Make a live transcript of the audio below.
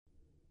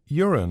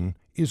Urine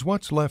is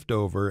what's left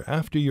over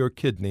after your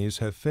kidneys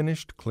have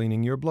finished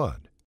cleaning your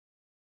blood.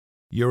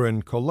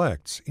 Urine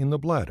collects in the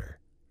bladder.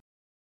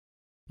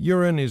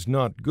 Urine is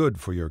not good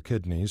for your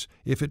kidneys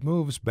if it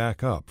moves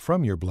back up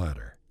from your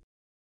bladder.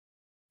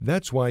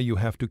 That's why you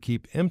have to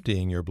keep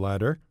emptying your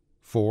bladder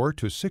 4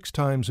 to 6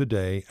 times a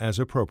day as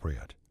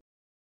appropriate.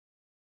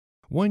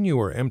 When you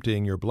are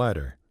emptying your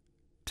bladder,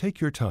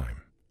 take your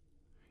time.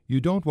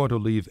 You don't want to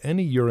leave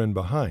any urine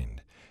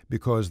behind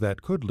because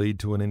that could lead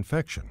to an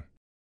infection.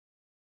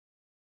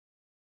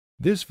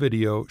 This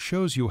video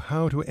shows you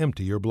how to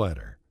empty your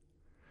bladder.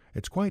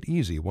 It's quite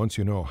easy once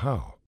you know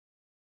how.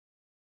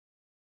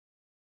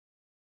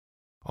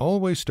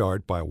 Always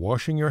start by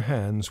washing your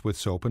hands with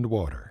soap and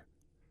water.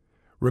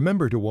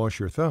 Remember to wash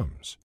your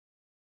thumbs.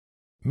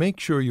 Make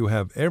sure you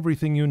have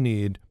everything you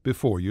need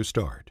before you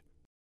start.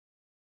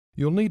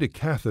 You'll need a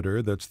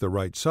catheter that's the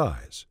right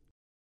size.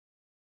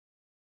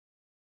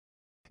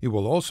 You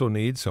will also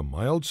need some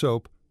mild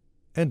soap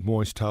and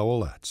moist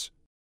towelettes.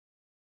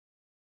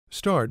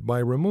 Start by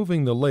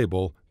removing the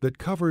label that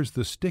covers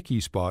the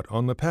sticky spot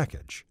on the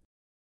package.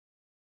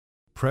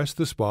 Press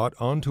the spot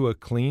onto a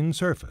clean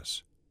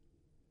surface.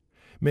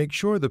 Make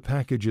sure the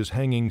package is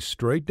hanging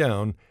straight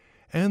down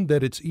and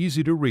that it's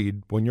easy to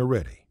read when you're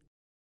ready.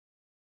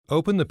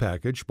 Open the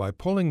package by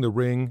pulling the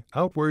ring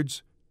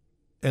outwards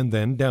and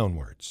then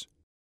downwards.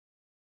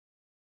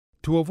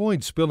 To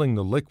avoid spilling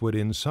the liquid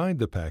inside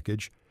the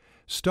package,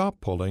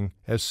 stop pulling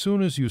as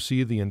soon as you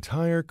see the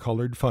entire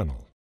colored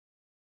funnel.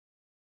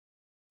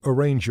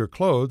 Arrange your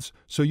clothes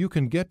so you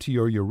can get to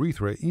your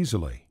urethra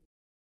easily.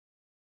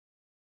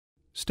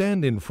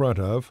 Stand in front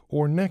of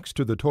or next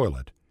to the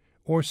toilet,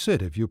 or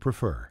sit if you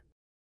prefer.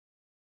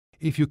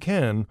 If you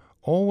can,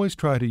 always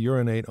try to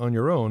urinate on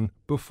your own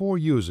before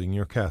using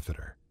your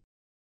catheter.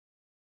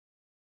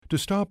 To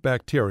stop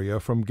bacteria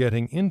from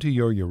getting into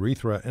your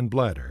urethra and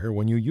bladder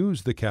when you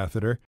use the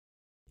catheter,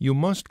 you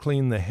must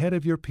clean the head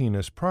of your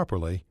penis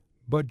properly,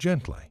 but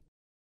gently.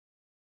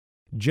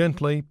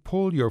 Gently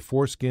pull your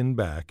foreskin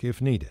back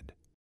if needed.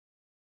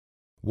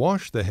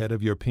 Wash the head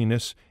of your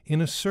penis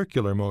in a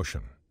circular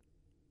motion.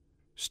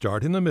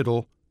 Start in the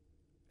middle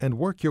and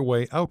work your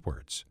way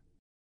outwards.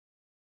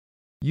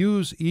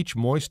 Use each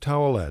moist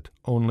towelette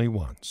only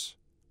once.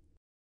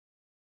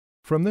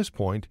 From this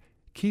point,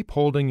 keep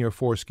holding your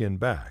foreskin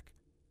back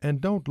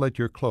and don't let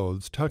your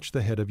clothes touch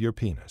the head of your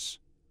penis.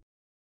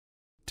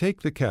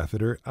 Take the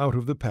catheter out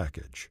of the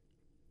package.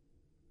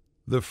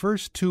 The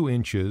first 2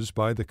 inches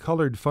by the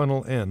colored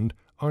funnel end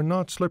are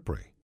not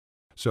slippery,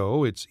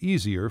 so it's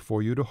easier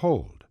for you to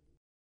hold.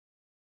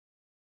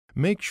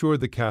 Make sure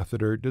the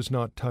catheter does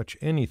not touch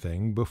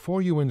anything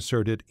before you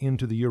insert it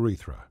into the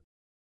urethra.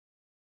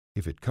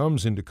 If it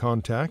comes into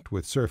contact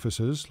with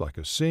surfaces like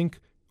a sink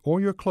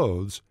or your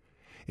clothes,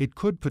 it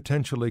could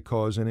potentially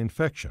cause an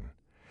infection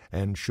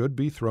and should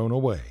be thrown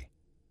away.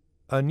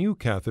 A new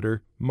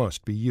catheter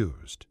must be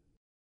used.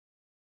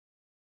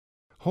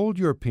 Hold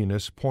your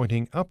penis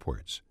pointing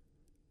upwards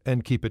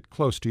and keep it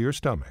close to your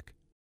stomach.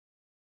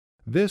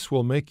 This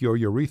will make your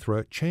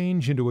urethra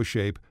change into a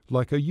shape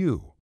like a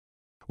U,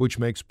 which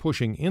makes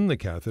pushing in the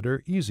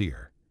catheter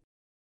easier.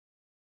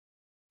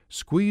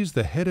 Squeeze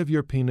the head of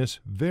your penis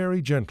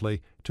very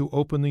gently to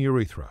open the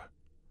urethra.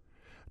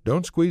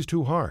 Don't squeeze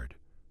too hard,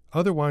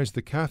 otherwise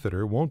the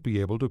catheter won't be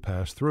able to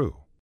pass through.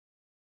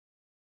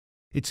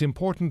 It's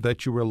important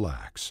that you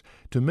relax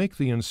to make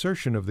the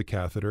insertion of the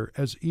catheter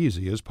as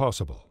easy as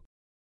possible.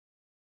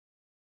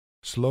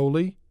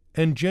 Slowly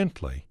and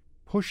gently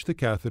push the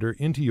catheter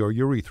into your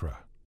urethra.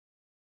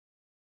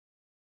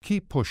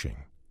 Keep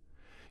pushing.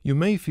 You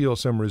may feel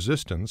some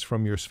resistance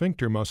from your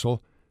sphincter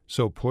muscle,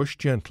 so push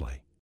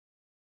gently.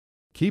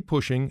 Keep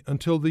pushing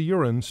until the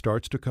urine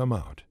starts to come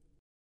out.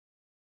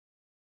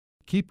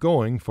 Keep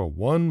going for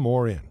 1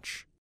 more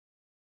inch.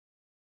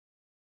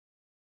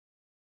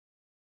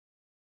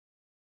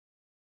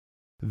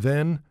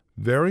 Then,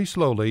 very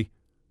slowly,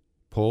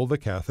 pull the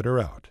catheter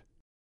out.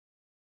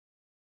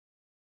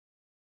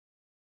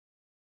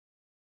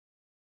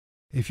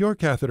 If your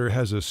catheter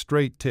has a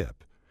straight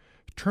tip,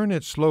 turn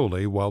it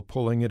slowly while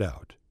pulling it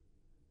out.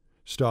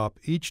 Stop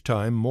each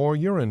time more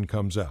urine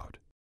comes out.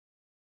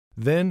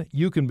 Then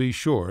you can be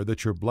sure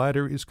that your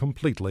bladder is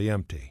completely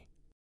empty.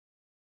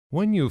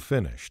 When you've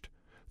finished,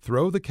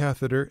 throw the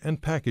catheter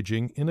and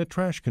packaging in a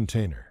trash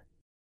container.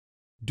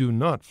 Do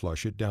not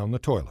flush it down the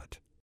toilet.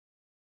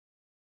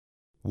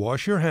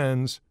 Wash your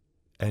hands,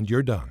 and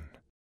you're done.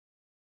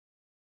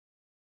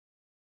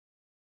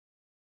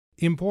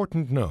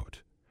 Important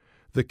note: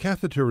 the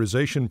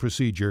catheterization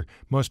procedure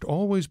must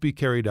always be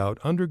carried out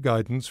under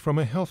guidance from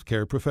a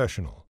healthcare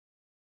professional.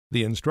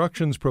 The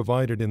instructions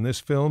provided in this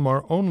film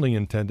are only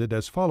intended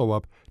as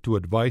follow-up to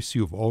advice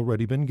you've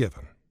already been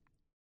given.